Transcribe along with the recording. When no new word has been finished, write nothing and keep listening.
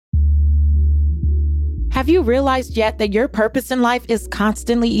Have you realized yet that your purpose in life is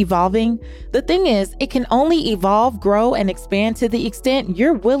constantly evolving? The thing is, it can only evolve, grow, and expand to the extent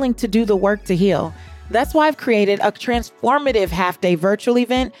you're willing to do the work to heal. That's why I've created a transformative half-day virtual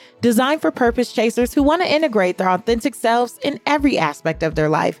event designed for purpose chasers who want to integrate their authentic selves in every aspect of their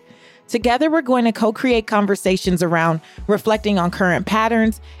life. Together, we're going to co-create conversations around reflecting on current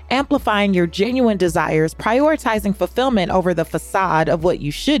patterns, amplifying your genuine desires, prioritizing fulfillment over the facade of what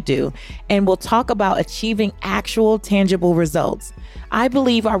you should do, and we'll talk about achieving actual tangible results. I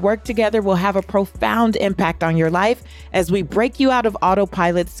believe our work together will have a profound impact on your life as we break you out of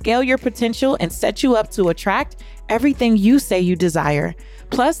autopilot, scale your potential, and set you up to attract everything you say you desire.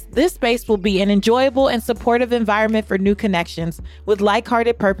 Plus, this space will be an enjoyable and supportive environment for new connections with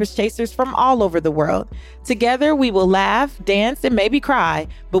like-hearted purpose chasers from all over the world. Together, we will laugh, dance, and maybe cry,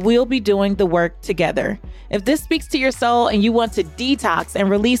 but we'll be doing the work together. If this speaks to your soul and you want to detox and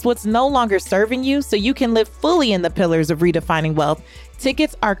release what's no longer serving you so you can live fully in the pillars of redefining wealth,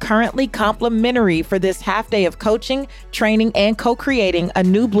 tickets are currently complimentary for this half day of coaching, training, and co-creating a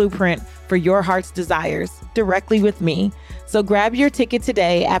new blueprint for your heart's desires directly with me. So grab your ticket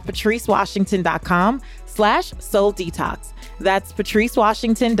today at patricewashington.com/soul detox. That's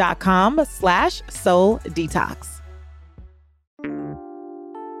patricewashington.com/soul detox.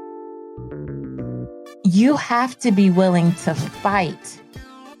 You have to be willing to fight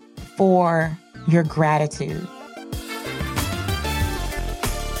for your gratitude.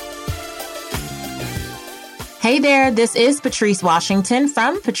 Hey there, this is Patrice Washington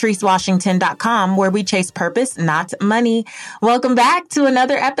from patricewashington.com, where we chase purpose, not money. Welcome back to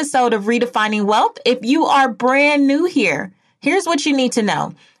another episode of Redefining Wealth. If you are brand new here, here's what you need to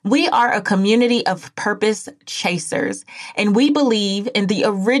know. We are a community of purpose chasers, and we believe in the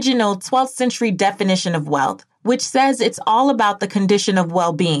original 12th century definition of wealth, which says it's all about the condition of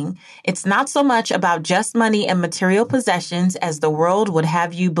well-being. It's not so much about just money and material possessions as the world would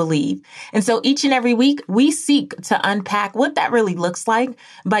have you believe. And so each and every week, we seek to unpack what that really looks like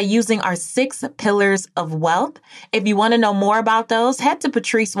by using our 6 pillars of wealth. If you want to know more about those, head to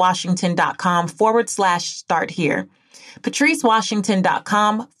patricewashington.com/start here.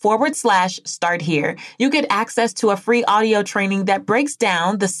 patricewashington.com/start here. You get access to a free audio training that breaks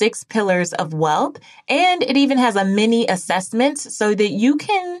down the 6 pillars of wealth, and it even has a mini assessment so that you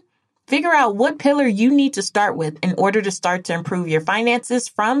can figure out what pillar you need to start with in order to start to improve your finances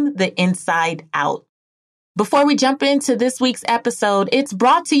from the inside out. Before we jump into this week's episode, it's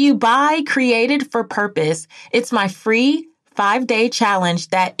brought to you by Created for Purpose. It's my free 5-day challenge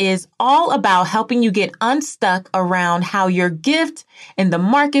that is all about helping you get unstuck around how your gift and the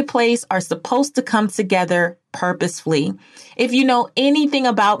marketplace are supposed to come together purposefully. If you know anything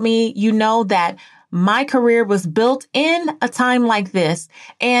about me, you know that my career was built in a time like this,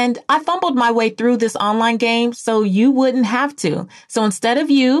 and I fumbled my way through this online game so you wouldn't have to. So instead of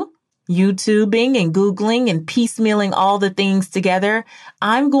YouTubing and Googling and piecemealing all the things together,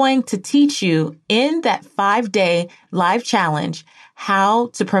 I'm going to teach you in that 5-day live challenge how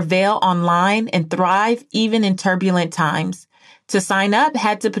to prevail online and thrive even in turbulent times. To sign up,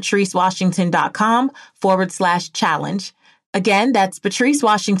 head to patricewashington.com/challenge. Again, that's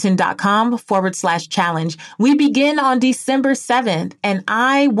patricewashington.com/challenge. We begin on December 7th, and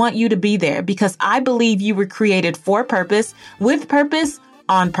I want you to be there because I believe you were created for purpose, with purpose,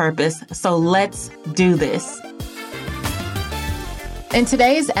 on purpose. So let's do this. In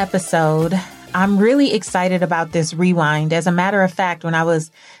today's episode, I'm really excited about this rewind. As a matter of fact, when I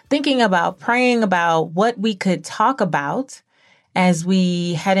was thinking about praying about what we could talk about as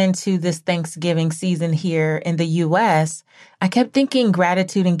we head into this Thanksgiving season here in the U.S., I kept thinking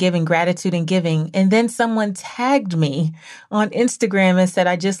gratitude and giving, gratitude and giving. And then someone tagged me on Instagram and said,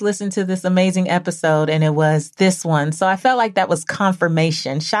 I just listened to this amazing episode and it was this one. So I felt like that was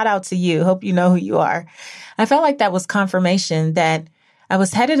confirmation. Shout out to you. Hope you know who you are. I felt like that was confirmation that I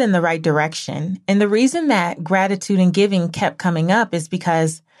was headed in the right direction. And the reason that gratitude and giving kept coming up is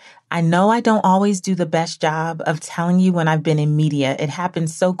because I know I don't always do the best job of telling you when I've been in media. It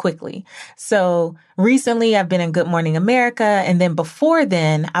happens so quickly. So recently I've been in Good Morning America. And then before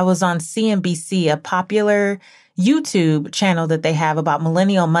then, I was on CNBC, a popular YouTube channel that they have about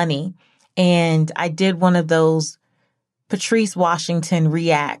millennial money. And I did one of those Patrice Washington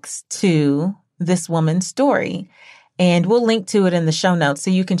reacts to this woman's story. And we'll link to it in the show notes so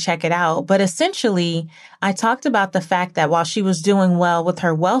you can check it out. But essentially, I talked about the fact that while she was doing well with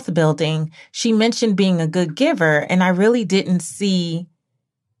her wealth building, she mentioned being a good giver. And I really didn't see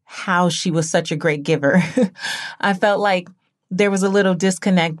how she was such a great giver. I felt like there was a little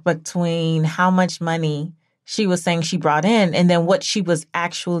disconnect between how much money she was saying she brought in and then what she was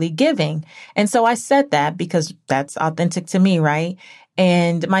actually giving. And so I said that because that's authentic to me, right?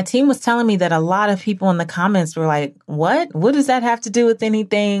 And my team was telling me that a lot of people in the comments were like, what? What does that have to do with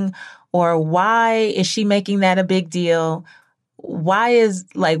anything? Or why is she making that a big deal? Why is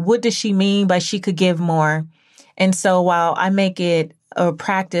what does she mean by she could give more? And so while I make it a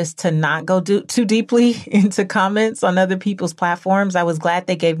practice to not go too deeply into comments on other people's platforms, I was glad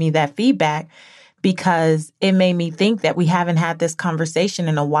they gave me that feedback because it made me think that we haven't had this conversation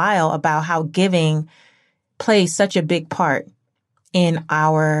in a while about how giving plays such a big part in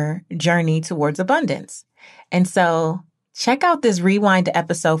our journey towards abundance. And so check out this rewind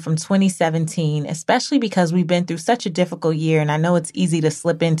episode from 2017, especially because we've been through such a difficult year. And I know it's easy to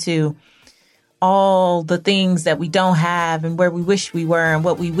slip into all the things that we don't have and where we wish we were and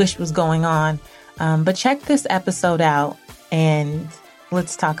what we wish was going on. But check this episode out and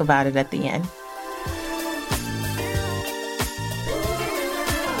let's talk about it at the end.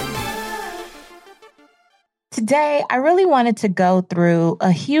 Today, I really wanted to go through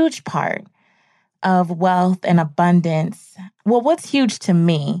a huge part of wealth and abundance. Well, what's huge to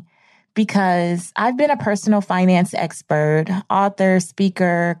me? Because I've been a personal finance expert, author,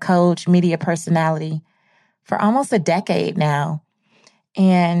 speaker, coach, media personality for almost a decade now.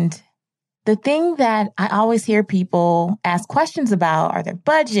 And the thing that I always hear people ask questions about are their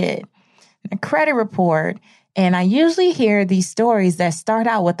budget, their credit report. And I usually hear these stories that start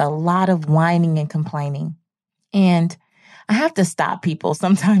out with a lot of whining and complaining. And I have to stop people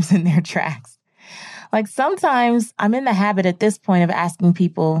sometimes in their tracks. Sometimes I'm in the habit at this point of asking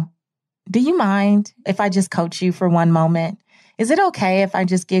people, do you mind if I just coach you for one moment? Is it okay if I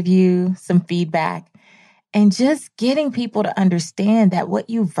just give you some feedback? And just getting people to understand that what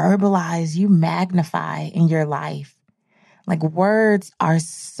you verbalize, you magnify in your life. Words are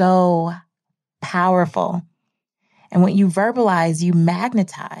so powerful. And when you verbalize, you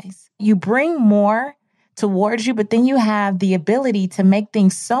magnetize. You bring more towards you, but then you have the ability to make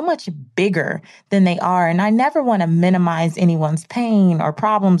things so much bigger than they are. And I never want to minimize anyone's pain or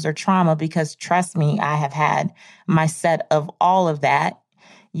problems or trauma because trust me, I have had my set of all of that.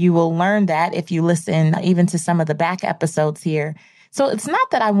 You will learn that if you listen even to some of the back episodes here. So it's not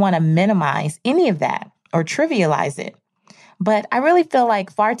that I want to minimize any of that or trivialize it, but I really feel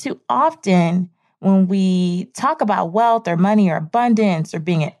like far too often when we talk about wealth or money or abundance or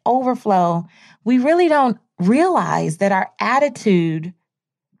being in overflow, we really don't realize that our attitude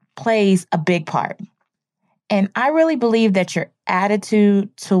plays a big part. And I really believe that your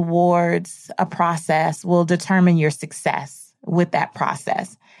attitude towards a process will determine your success with that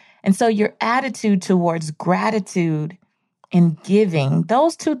process. And so your attitude towards gratitude and giving,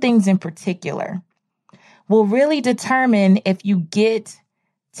 those two things in particular, will really determine if you get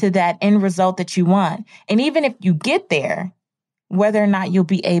to that end result that you want. And even if you get there, whether or not you'll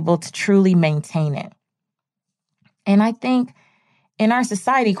be able to truly maintain it. And I think in our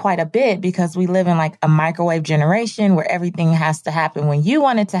society quite a bit because we live in a microwave generation where everything has to happen when you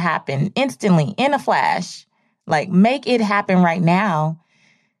want it to happen instantly in a flash, make it happen right now,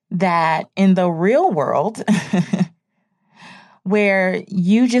 that in the real world where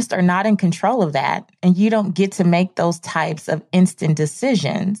you just are not in control of that and you don't get to make those types of instant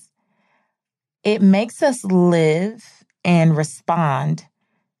decisions, it makes us live and respond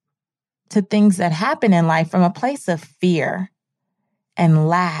to things that happen in life from a place of fear and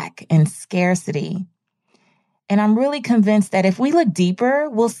lack and scarcity. And I'm really convinced that if we look deeper,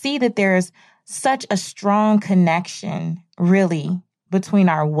 we'll see that there's such a strong connection, really, between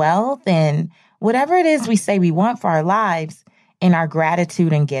our wealth and whatever it is we say we want for our lives and our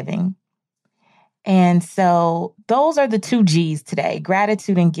gratitude and giving. And so those are the two G's today,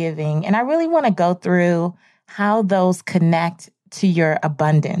 gratitude and giving. And I really want to go through how those connect to your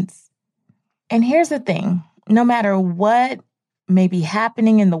abundance. And here's the thing, no matter what may be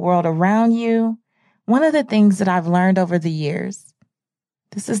happening in the world around you, one of the things that I've learned over the years,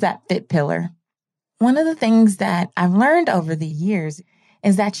 this is that fit pillar. One of the things that I've learned over the years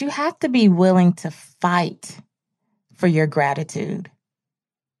is that you have to be willing to fight for your gratitude.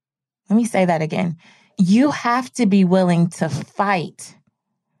 Let me say that again. You have to be willing to fight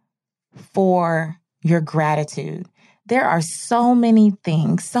for your gratitude. There are so many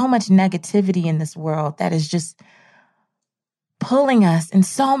things, so much negativity in this world that is just pulling us in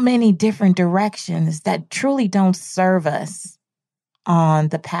so many different directions that truly don't serve us on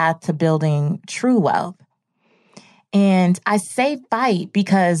the path to building true wealth. And I say fight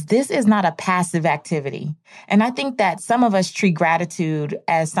because this is not a passive activity. And I think that some of us treat gratitude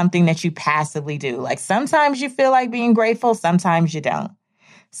as something that you passively do. Like sometimes you feel like being grateful, sometimes you don't.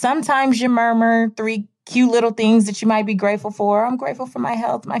 Sometimes you murmur 3 cute little things that you might be grateful for. I'm grateful for my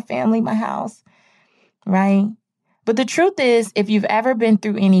health, my family, my house, right? But the truth is, if you've ever been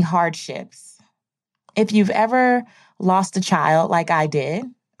through any hardships, if you've ever lost a child like I did,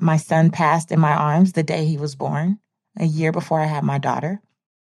 my son passed in my arms the day he was born, a year before I had my daughter.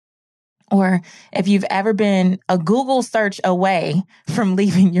 Or if you've ever been a Google search away from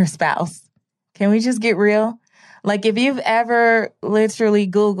leaving your spouse. Can we just get real? Like if you've ever literally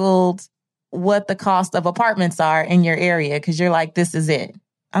Googled what the cost of apartments are in your area, because you're like, this is it.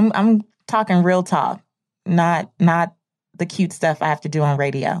 I'm talking real talk, not the cute stuff I have to do on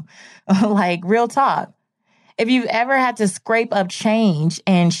radio. Like real talk. If you've ever had to scrape up change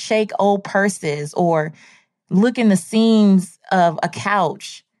and shake old purses or look in the seams of a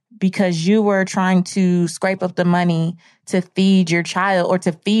couch because you were trying to scrape up the money to feed your child or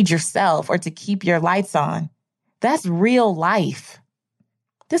to feed yourself or to keep your lights on. That's real life.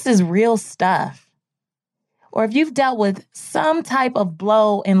 This is real stuff. Or if you've dealt with some type of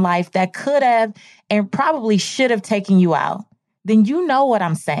blow in life that could have and probably should have taken you out, then you know what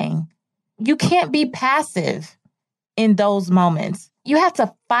I'm saying. You can't be passive in those moments. You have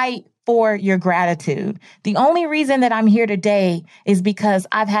to fight for your gratitude. The only reason that I'm here today is because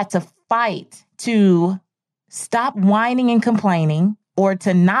I've had to fight to stop whining and complaining, or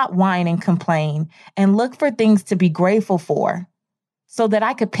to not whine and complain and look for things to be grateful for so that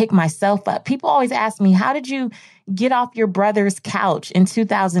I could pick myself up. People always ask me, how did you get off your brother's couch in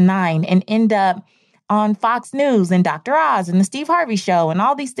 2009 and end up on Fox News and Dr. Oz and the Steve Harvey Show and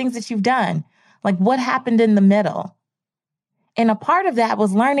all these things that you've done? Like what happened in the middle? And a part of that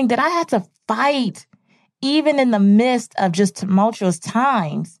was learning that I had to fight, even in the midst of just tumultuous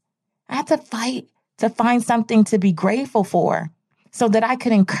times. I had to fight to find something to be grateful for so that I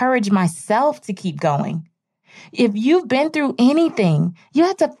could encourage myself to keep going. If you've been through anything, you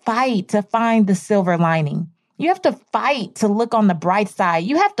have to fight to find the silver lining. You have to fight to look on the bright side.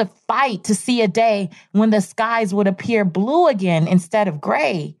 You have to fight to see a day when the skies would appear blue again instead of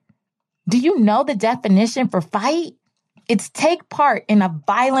gray. Do you know the definition for fight? It's take part in a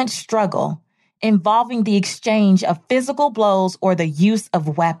violent struggle involving the exchange of physical blows or the use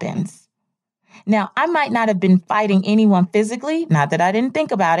of weapons. Now, I might not have been fighting anyone physically, not that I didn't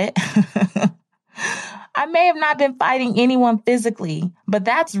think about it. I may have not been fighting anyone physically, but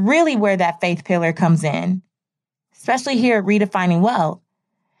that's really where that faith pillar comes in, especially here at Redefining Wealth,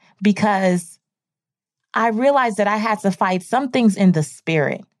 because I realized that I had to fight some things in the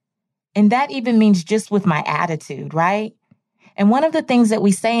spirit. And that even means just with my attitude, right? And one of the things that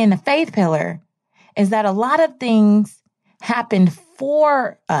we say in the faith pillar is that a lot of things happened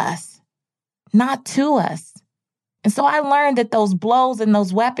for us, not to us. And so I learned that those blows and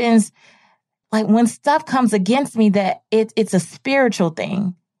those weapons, like when stuff comes against me, that it's a spiritual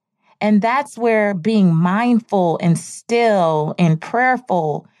thing. And that's where being mindful and still and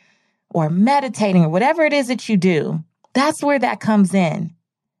prayerful or meditating or whatever it is that you do, that's where that comes in.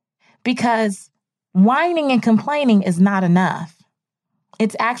 Because whining and complaining is not enough.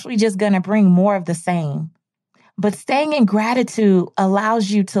 It's actually just going to bring more of the same. But staying in gratitude allows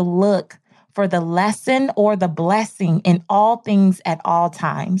you to look for the lesson or the blessing in all things at all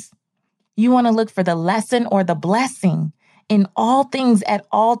times. You want to look for the lesson or the blessing in all things at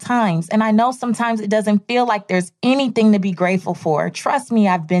all times. And I know sometimes it doesn't feel like there's anything to be grateful for. Trust me,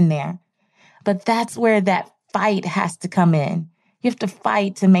 I've been there. But that's where that fight has to come in. You have to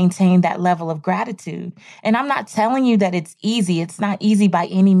fight to maintain that level of gratitude. And I'm not telling you that it's easy. It's not easy by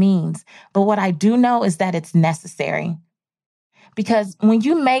any means. But what I do know is that it's necessary. Because when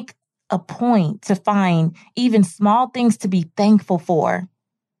you make a point to find even small things to be thankful for,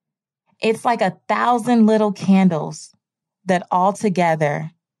 it's like 1,000 little candles that all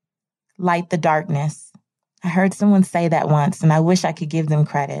together light the darkness. I heard someone say that once, and I wish I could give them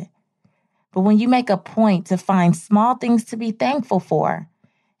credit. But when you make a point to find small things to be thankful for,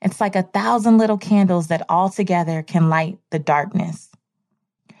 it's like 1,000 little candles that all together can light the darkness.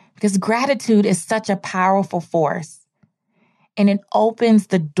 Because gratitude is such a powerful force. And it opens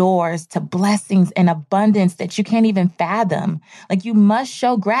the doors to blessings and abundance that you can't even fathom. Like you must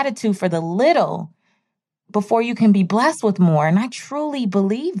show gratitude for the little before you can be blessed with more. And I truly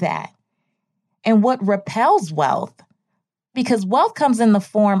believe that. And what repels wealth? Because wealth comes in the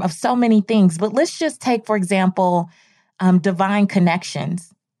form of so many things. But let's just take, for example, divine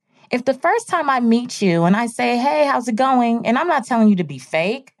connections. If the first time I meet you and I say, hey, how's it going? And I'm not telling you to be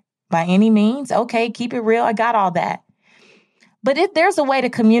fake by any means. Okay, keep it real. I got all that. But if there's a way to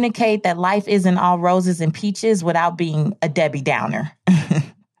communicate that life isn't all roses and peaches without being a Debbie Downer.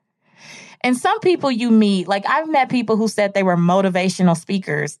 And some people you meet, like I've met people who said they were motivational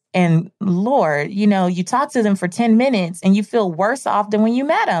speakers, and Lord, you talk to them for 10 minutes and you feel worse off than when you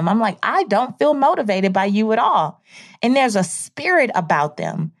met them. I'm like, I don't feel motivated by you at all. And there's a spirit about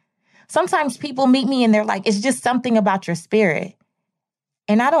them. Sometimes people meet me and they're like, it's just something about your spirit.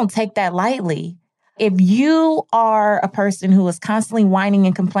 And I don't take that lightly. If you are a person who is constantly whining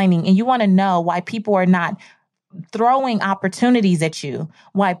and complaining and you want to know why people are not throwing opportunities at you,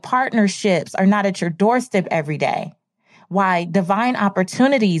 why partnerships are not at your doorstep every day, why divine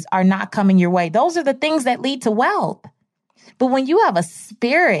opportunities are not coming your way, those are the things that lead to wealth. But when you have a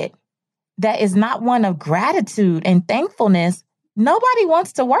spirit that is not one of gratitude and thankfulness, nobody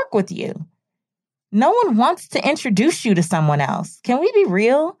wants to work with you. No one wants to introduce you to someone else. Can we be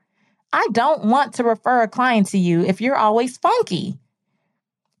real? I don't want to refer a client to you if you're always funky.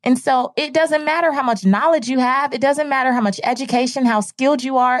 And so it doesn't matter how much knowledge you have. It doesn't matter how much education, how skilled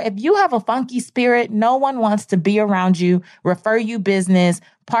you are. If you have a funky spirit, no one wants to be around you, refer you business,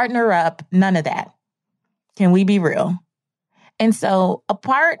 partner up, none of that. Can we be real? And so a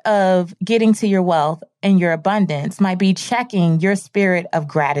part of getting to your wealth and your abundance might be checking your spirit of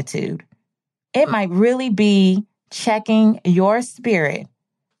gratitude. It might really be checking your spirit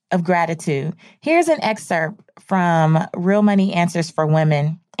of gratitude. Here's an excerpt from Real Money Answers for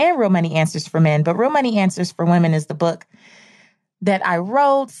Women and Real Money Answers for Men. But Real Money Answers for Women is the book that I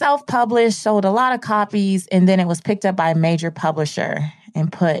wrote, self-published, sold a lot of copies, and then it was picked up by a major publisher and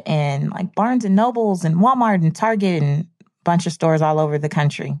put in like Barnes and Nobles and Walmart and Target and a bunch of stores all over the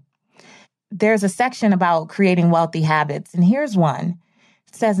country. There's a section about creating wealthy habits, and here's one.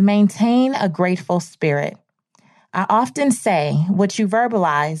 It says, maintain a grateful spirit. I often say what you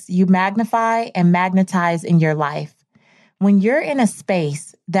verbalize, you magnify and magnetize in your life. When you're in a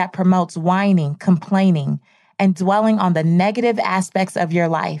space that promotes whining, complaining, and dwelling on the negative aspects of your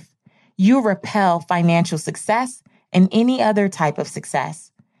life, you repel financial success and any other type of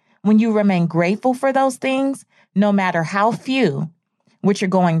success. When you remain grateful for those things, no matter how few, which are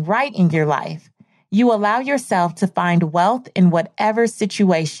going right in your life, you allow yourself to find wealth in whatever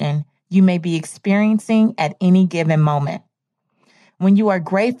situation you may be experiencing at any given moment. When you are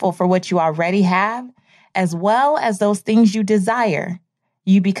grateful for what you already have, as well as those things you desire,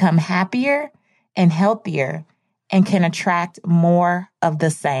 you become happier and healthier and can attract more of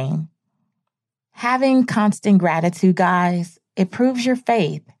the same. Having constant gratitude, guys, it proves your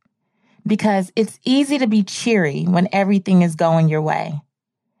faith because it's easy to be cheery when everything is going your way.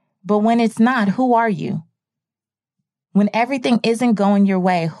 But when it's not, who are you? When everything isn't going your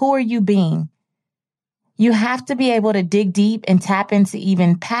way, who are you being? You have to be able to dig deep and tap into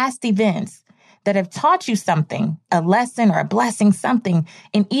even past events that have taught you something, a lesson or a blessing, something,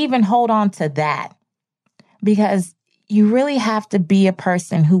 and even hold on to that. Because you really have to be a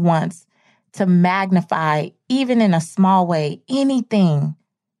person who wants to magnify, even in a small way, anything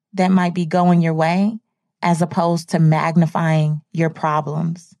that might be going your way, as opposed to magnifying your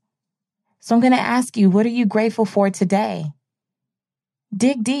problems. So I'm going to ask you, what are you grateful for today?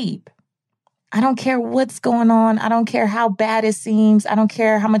 Dig deep. I don't care what's going on. I don't care how bad it seems. I don't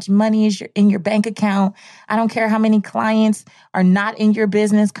care how much money is in your bank account. I don't care how many clients are not in your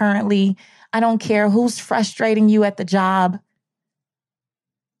business currently. I don't care who's frustrating you at the job.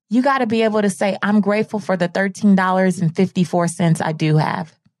 You got to be able to say, I'm grateful for the $13.54 I do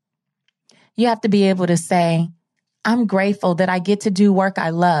have. You have to be able to say, I'm grateful that I get to do work I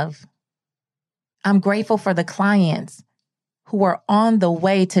love. I'm grateful for the clients who are on the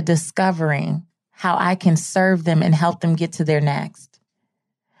way to discovering how I can serve them and help them get to their next.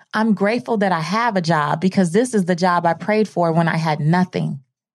 I'm grateful that I have a job because this is the job I prayed for when I had nothing.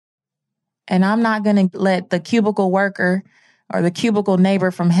 And I'm not going to let the cubicle worker or the cubicle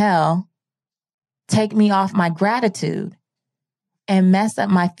neighbor from hell take me off my gratitude and mess up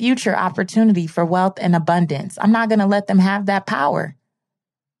my future opportunity for wealth and abundance. I'm not going to let them have that power.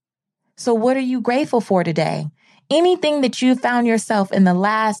 So what are you grateful for today? Anything that you found yourself in the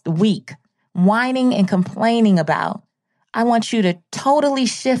last week whining and complaining about, I want you to totally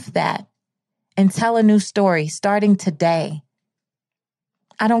shift that and tell a new story starting today.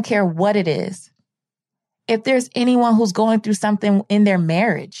 I don't care what it is. If there's anyone who's going through something in their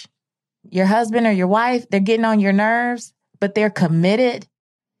marriage, your husband or your wife, they're getting on your nerves, but they're committed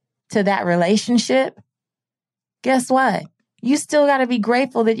to that relationship, guess what? You still got to be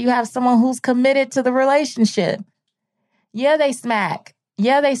grateful that you have someone who's committed to the relationship. Yeah, they smack.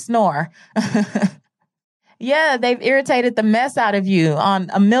 Yeah, they snore. Yeah, they've irritated the mess out of you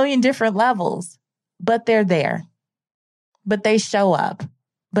on a million different levels, but they're there. But they show up,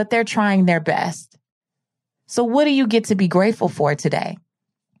 but they're trying their best. So what do you get to be grateful for today?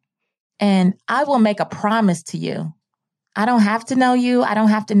 And I will make a promise to you. I don't have to know you. I don't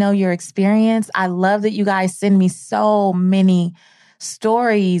have to know your experience. I love that you guys send me so many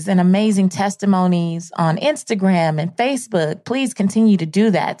stories and amazing testimonies on Instagram and Facebook. Please continue to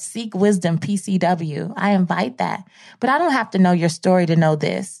do that. Seek Wisdom PCW. I invite that. But I don't have to know your story to know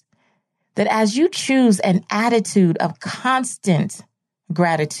this, that as you choose an attitude of constant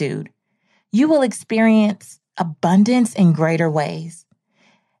gratitude, you will experience abundance in greater ways.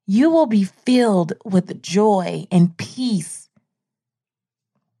 You will be filled with joy and peace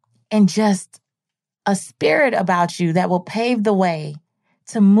and just a spirit about you that will pave the way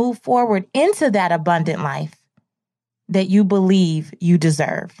to move forward into that abundant life that you believe you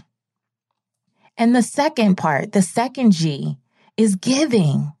deserve. And the second part, the second G, is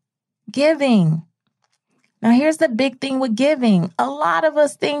giving. Giving. Now, here's the big thing with giving. A lot of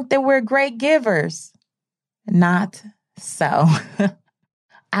us think that we're great givers. Not so.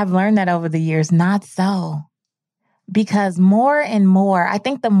 I've learned that over the years, not so. Because more and more, I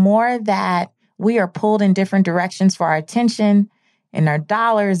think the more that we are pulled in different directions for our attention and our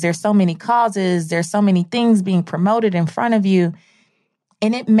dollars, there's so many causes, there's so many things being promoted in front of you,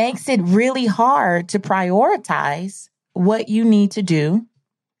 and it makes it really hard to prioritize what you need to do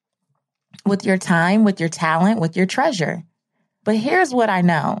with your time, with your talent, with your treasure. But here's what I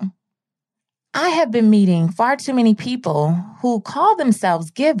know. I have been meeting far too many people who call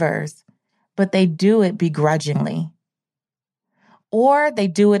themselves givers, but they do it begrudgingly, or they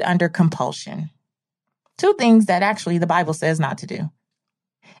do it under compulsion. Two things that actually the Bible says not to do.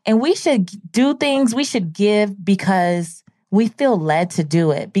 And we should do things, we should give because we feel led to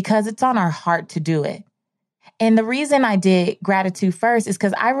do it, because it's on our heart to do it. And the reason I did gratitude first is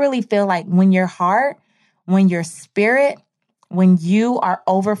because I really feel like when your heart, when your spirit, when you are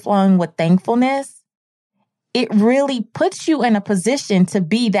overflowing with thankfulness, it really puts you in a position to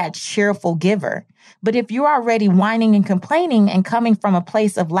be that cheerful giver. But if you're already whining and complaining and coming from a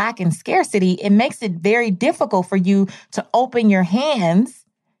place of lack and scarcity, it makes it very difficult for you to open your hands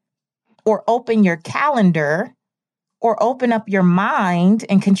or open your calendar or open up your mind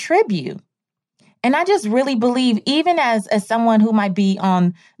and contribute. And I just really believe, even as someone who might be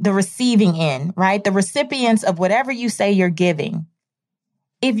on the receiving end, right? The recipients of whatever you say you're giving.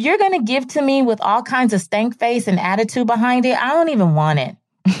 If you're going to give to me with all kinds of stank face and attitude behind it, I don't even want it.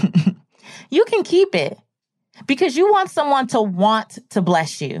 You can keep it because you want someone to want to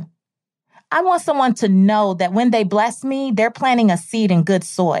bless you. I want someone to know that when they bless me, they're planting a seed in good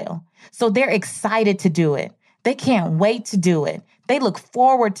soil. So they're excited to do it. They can't wait to do it. They look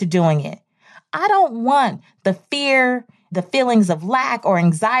forward to doing it. I don't want the fear, the feelings of lack or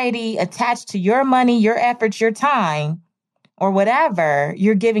anxiety attached to your money, your efforts, your time, or whatever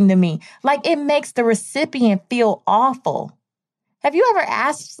you're giving to me. Like, it makes the recipient feel awful. Have you ever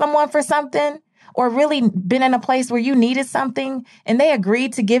asked someone for something or really been in a place where you needed something and they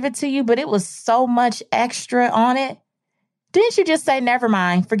agreed to give it to you, but it was so much extra on it? Didn't you just say, never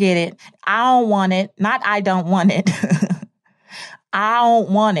mind, forget it. I don't want it. Not I don't want it. I don't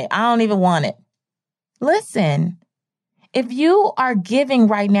want it. I don't even want it. Listen, if you are giving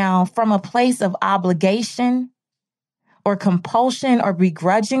right now from a place of obligation or compulsion or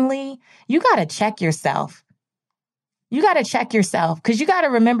begrudgingly, you got to check yourself. You got to check yourself because you got to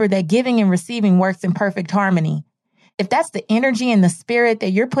remember that giving and receiving works in perfect harmony. If that's the energy and the spirit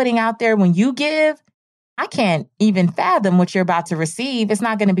that you're putting out there when you give, I can't even fathom what you're about to receive. It's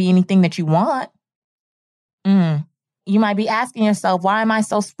not going to be anything that you want. You might be asking yourself, why am I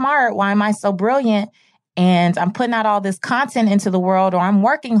so smart? Why am I so brilliant? And I'm putting out all this content into the world, or I'm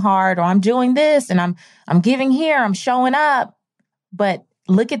working hard, or I'm doing this, and I'm giving here, I'm showing up. But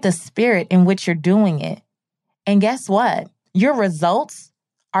look at the spirit in which you're doing it. And guess what? Your results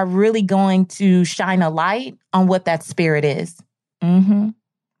are really going to shine a light on what that spirit is.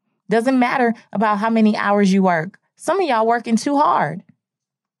 Doesn't matter about how many hours you work. Some of y'all working too hard.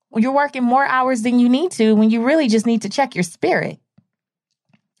 You're working more hours than you need to when you really just need to check your spirit.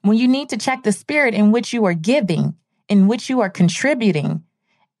 When you need to check the spirit in which you are giving, in which you are contributing,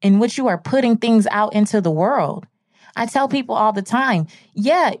 in which you are putting things out into the world. I tell people all the time,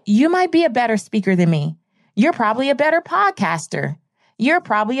 yeah, you might be a better speaker than me. You're probably a better podcaster. You're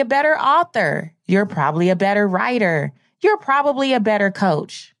probably a better author. You're probably a better writer. You're probably a better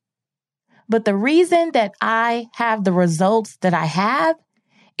coach. But the reason that I have the results that I have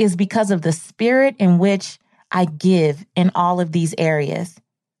is because of the spirit in which I give in all of these areas.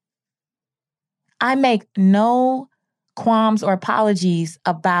 I make no qualms or apologies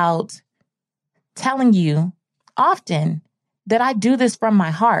about telling you often that I do this from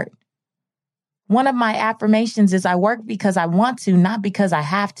my heart. One of my affirmations is I work because I want to, not because I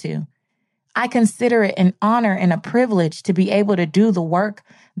have to. I consider it an honor and a privilege to be able to do the work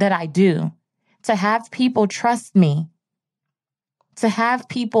that I do, to have people trust me, to have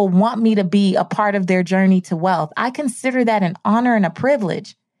people want me to be a part of their journey to wealth. I consider that an honor and a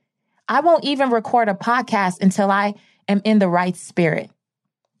privilege. I won't even record a podcast until I am in the right spirit.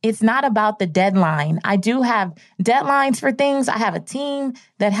 It's not about the deadline. I do have deadlines for things. I have a team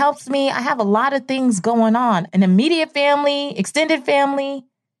that helps me. I have a lot of things going on, an immediate family, extended family,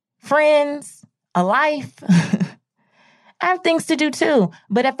 friends, a life. I have things to do too.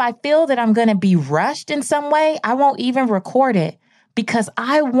 But if I feel that I'm going to be rushed in some way, I won't even record it because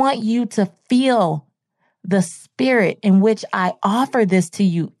I want you to feel the spirit in which I offer this to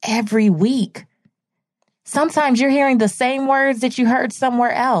you every week. Sometimes you're hearing the same words that you heard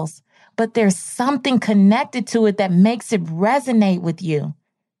somewhere else, but there's something connected to it that makes it resonate with you.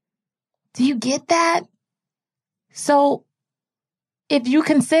 Do you get that? So if you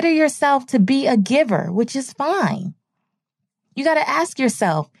consider yourself to be a giver, which is fine, you got to ask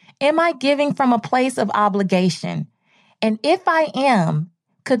yourself, am I giving from a place of obligation? And if I am,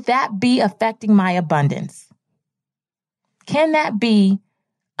 could that be affecting my abundance? Can that be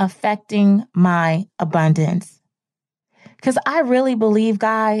affecting my abundance? Because I really believe,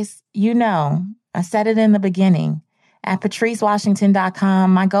 guys, I said it in the beginning, at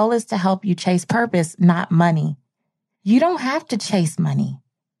patricewashington.com, my goal is to help you chase purpose, not money. You don't have to chase money.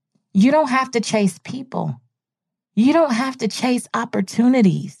 You don't have to chase people. You don't have to chase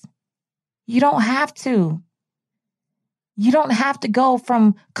opportunities. You don't have to. You don't have to go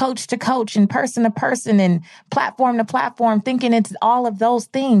from coach to coach and person to person and platform to platform thinking it's all of those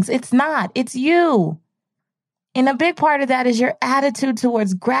things. It's not. It's you. And a big part of that is your attitude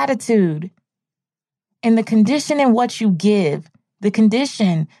towards gratitude and the condition in what you give,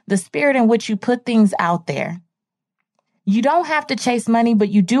 the spirit in which you put things out there. You don't have to chase money, but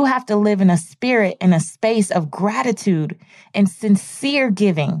you do have to live in a spirit and a space of gratitude and sincere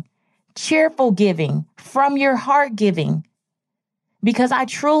giving, cheerful giving, from your heart giving. Because I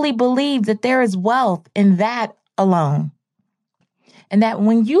truly believe that there is wealth in that alone. And that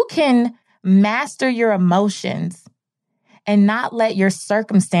when you can master your emotions and not let your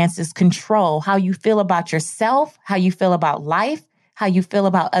circumstances control how you feel about yourself, how you feel about life, how you feel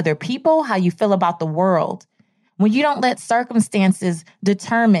about other people, how you feel about the world, when you don't let circumstances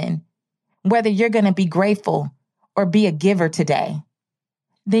determine whether you're going to be grateful or be a giver today,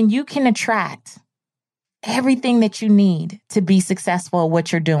 then you can attract everything that you need to be successful at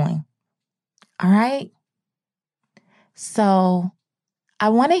what you're doing. All right? So I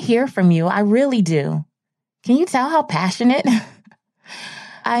want to hear from you. I really do. Can you tell how passionate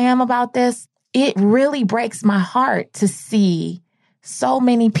I am about this? It really breaks my heart to see so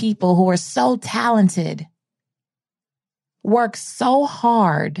many people who are so talented work so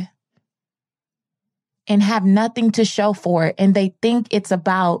hard and have nothing to show for it. And they think it's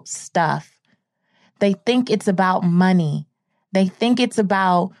about stuff. They think it's about money. They think it's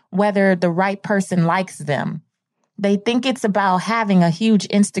about whether the right person likes them. They think it's about having a huge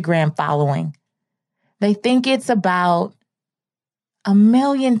Instagram following. They think it's about a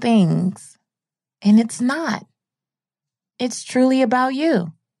million things. And it's not. It's truly about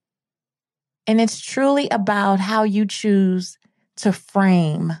you. And it's truly about how you choose to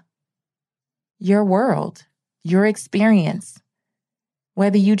frame your world, your experience,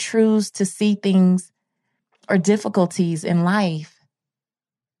 whether you choose to see things or difficulties in life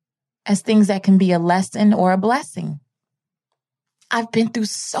as things that can be a lesson or a blessing. I've been through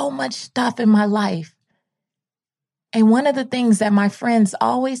so much stuff in my life. And one of the things that my friends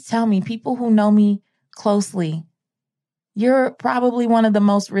always tell me, people who know me closely, you're probably one of the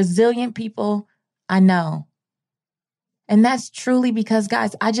most resilient people I know. And that's truly because,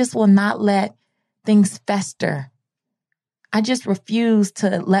 guys, I just will not let things fester. I just refuse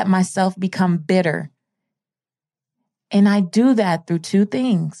to let myself become bitter. And I do that through two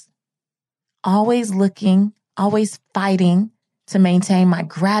things. Always looking, always fighting to maintain my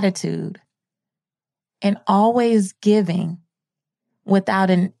gratitude, and always giving without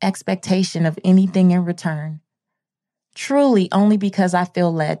an expectation of anything in return. Truly only because I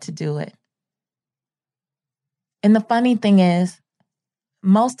feel led to do it. And the funny thing is,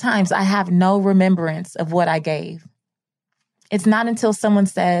 most times I have no remembrance of what I gave. It's not until someone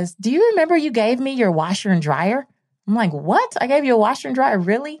says, "Do you remember you gave me your washer and dryer?" I'm like, "What? I gave you a washer and dryer?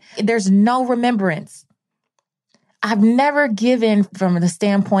 Really?" There's no remembrance. I've never given from the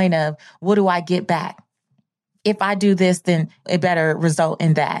standpoint of, what do I get back? If I do this, then it better result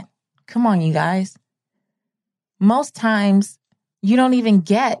in that. Come on, you guys. Most times you don't even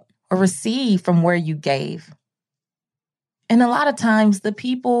get or receive from where you gave. And a lot of times the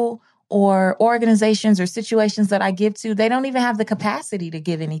people or organizations or situations that I give to, they don't even have the capacity to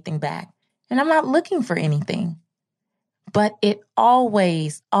give anything back. And I'm not looking for anything. But it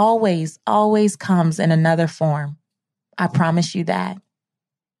always, always, always comes in another form. I promise you that.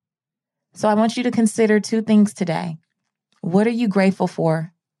 So I want you to consider two things today. What are you grateful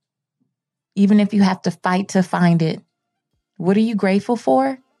for? Even if you have to fight to find it. What are you grateful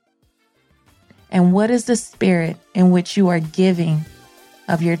for? And what is the spirit in which you are giving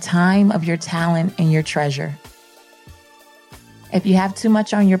of your time, of your talent, and your treasure? If you have too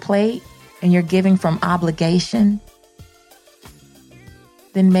much on your plate and you're giving from obligation,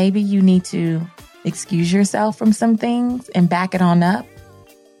 then maybe you need to excuse yourself from some things and back it on up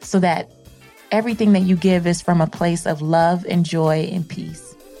so that everything that you give is from a place of love and joy and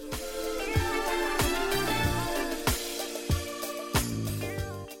peace.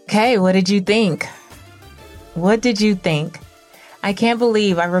 Okay, what did you think? What did you think? I can't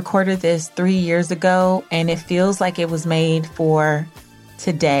believe I recorded this 3 years ago and it feels like it was made for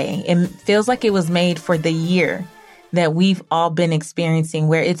today. It feels like it was made for the year that we've all been experiencing,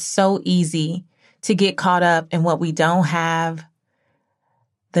 where it's so easy to get caught up in what we don't have,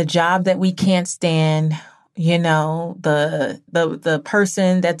 the job that we can't stand, the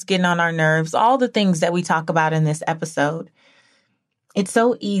person that's getting on our nerves, all the things that we talk about in this episode. It's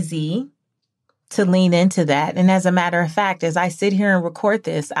so easy to lean into that. And as a matter of fact, as I sit here and record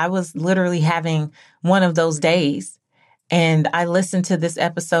this, I was literally having one of those days. And I listened to this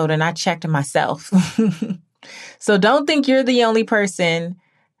episode and I checked myself. So don't think you're the only person,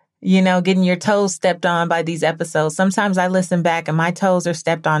 getting your toes stepped on by these episodes. Sometimes I listen back and my toes are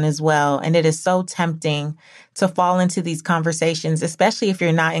stepped on as well. And it is so tempting to fall into these conversations, especially if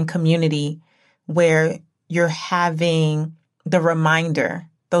you're not in community where you're having the reminder,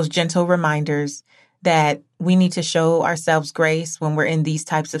 those gentle reminders that we need to show ourselves grace when we're in these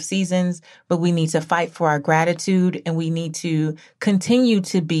types of seasons, but we need to fight for our gratitude and we need to continue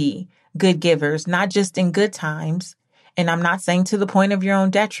to be good givers, not just in good times. And I'm not saying to the point of your own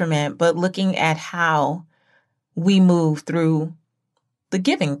detriment, but looking at how we move through the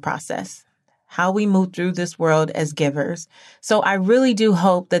giving process, how we move through this world as givers. So I really do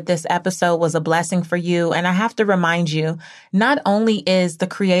hope that this episode was a blessing for you. And I have to remind you, not only is the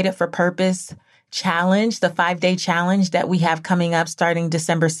Created for Purpose challenge, the 5-day challenge that we have coming up starting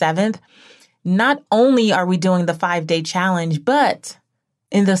December 7th, not only are we doing the 5-day challenge, but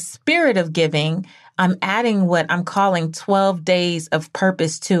in the spirit of giving, I'm adding what I'm calling 12 days of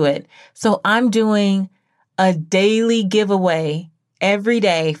purpose to it. So I'm doing a daily giveaway every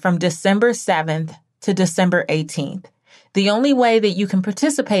day from December 7th to December 18th. The only way that you can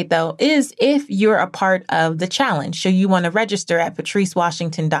participate, though, is if you're a part of the challenge. So you want to register at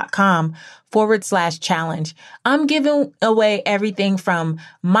patricewashington.com/challenge. I'm giving away everything from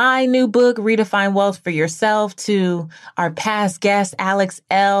my new book, Redefine Wealth for Yourself, to our past guest, Alex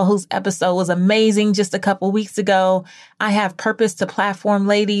L., whose episode was amazing just a couple weeks ago. I have Purpose to Platform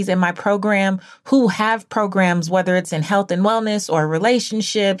ladies in my program who have programs, whether it's in health and wellness or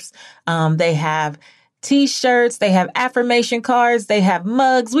relationships. They have T-shirts, they have affirmation cards, they have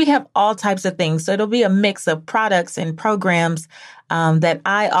mugs. We have all types of things. So it'll be a mix of products and programs that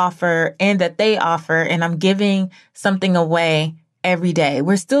I offer and that they offer. And I'm giving something away every day.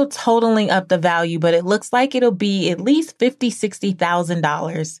 We're still totaling up the value, but it looks like it'll be at least $50,000,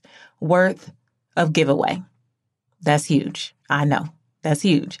 $60,000 worth of giveaway. That's huge. I know. That's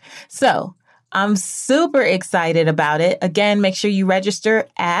huge. So I'm super excited about it. Again, make sure you register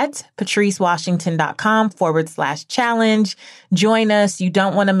at patricewashington.com/challenge. Join us. You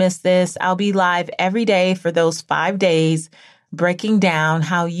don't want to miss this. I'll be live every day for those 5 days, breaking down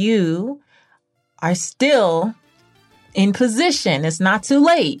how you are still in position. It's not too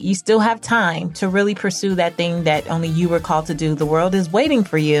late. You still have time to really pursue that thing that only you were called to do. The world is waiting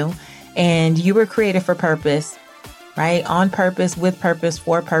for you, and you were created for purpose. Right? On purpose, with purpose,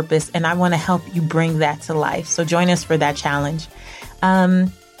 for purpose. And I want to help you bring that to life. So join us for that challenge.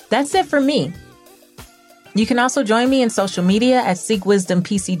 That's it for me. You can also join me in social media at Seek Wisdom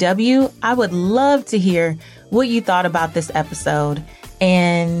PCW. I would love to hear what you thought about this episode.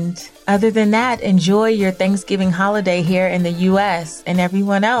 And other than that, enjoy your Thanksgiving holiday here in the U.S. and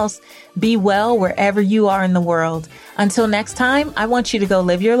everyone else. Be well wherever you are in the world. Until next time, I want you to go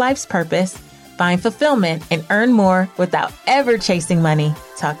live your life's purpose, find fulfillment, and earn more without ever chasing money.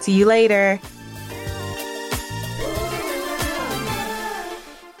 Talk to you later.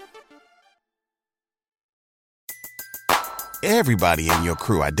 Everybody in your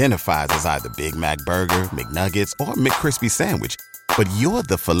crew identifies as either Big Mac Burger, McNuggets, or McCrispy Sandwich. But you're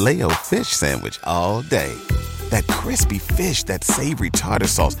the Filet-O-Fish Sandwich all day. That crispy fish, that savory tartar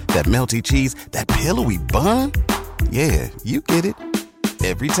sauce, that melty cheese, that pillowy bun. Yeah, you get it.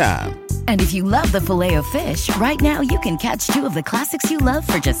 Every time. And if you love the Filet-O-Fish, right now you can catch two of the classics you love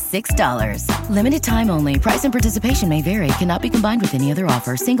for just $6. Limited time only. Price and participation may vary. Cannot be combined with any other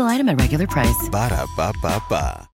offer. Single item at regular price. Ba-da-ba-ba-ba.